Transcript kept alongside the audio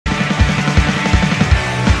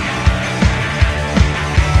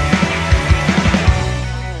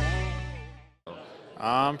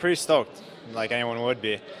I'm pretty stoked, like anyone would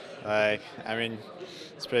be. I mean,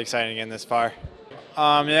 it's pretty exciting getting this far.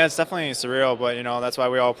 Yeah, it's definitely surreal, but that's why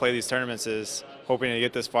we all play these tournaments, is hoping to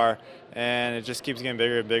get this far, and it just keeps getting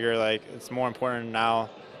bigger and bigger. Like, it's more important now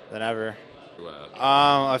than ever.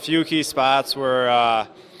 A few key spots were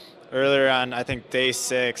earlier on, I think day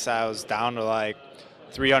 6, I was down to like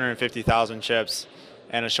 350,000 chips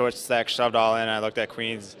and a short stack shoved all in. I looked at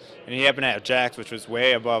queens, and he happened to have jacks, which was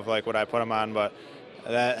way above like what I put him on, but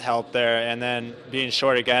that helped there. And then being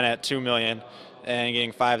short again at 2 million and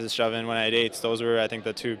getting 5s to shove in when I had 8s, those were, I think,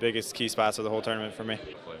 the 2 biggest key spots of the whole tournament for me.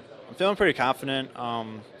 I'm feeling pretty confident. I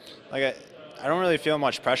don't really feel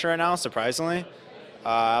much pressure right now, surprisingly.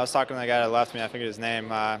 I was talking to the guy that left me, I forget his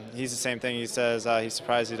name. He's the same thing. He says he's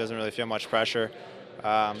surprised he doesn't really feel much pressure.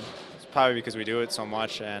 It's probably because we do it so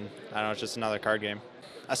much, and I don't know, it's just another card game.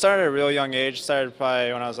 I started at a real young age. Started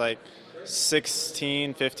probably when I was like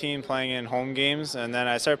 16, 15, playing in home games, and then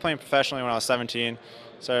I started playing professionally when I was 17.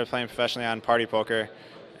 Started playing professionally on party poker,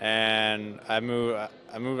 and I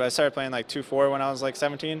started playing like 2-4 when I was like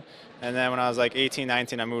 17, and then when I was like 18,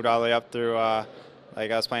 19, I moved all the way up through like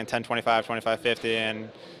I was playing 10, 25, 25, 50, and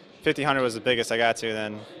 50, 100 was the biggest I got to.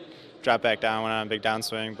 Then dropped back down, went on a big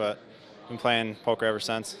downswing, but been playing poker ever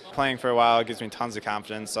since. Playing for a while gives me tons of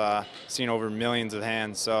confidence. Seen over millions of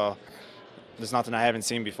hands, so there's nothing I haven't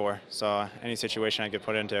seen before. So any situation I get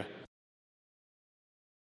put into.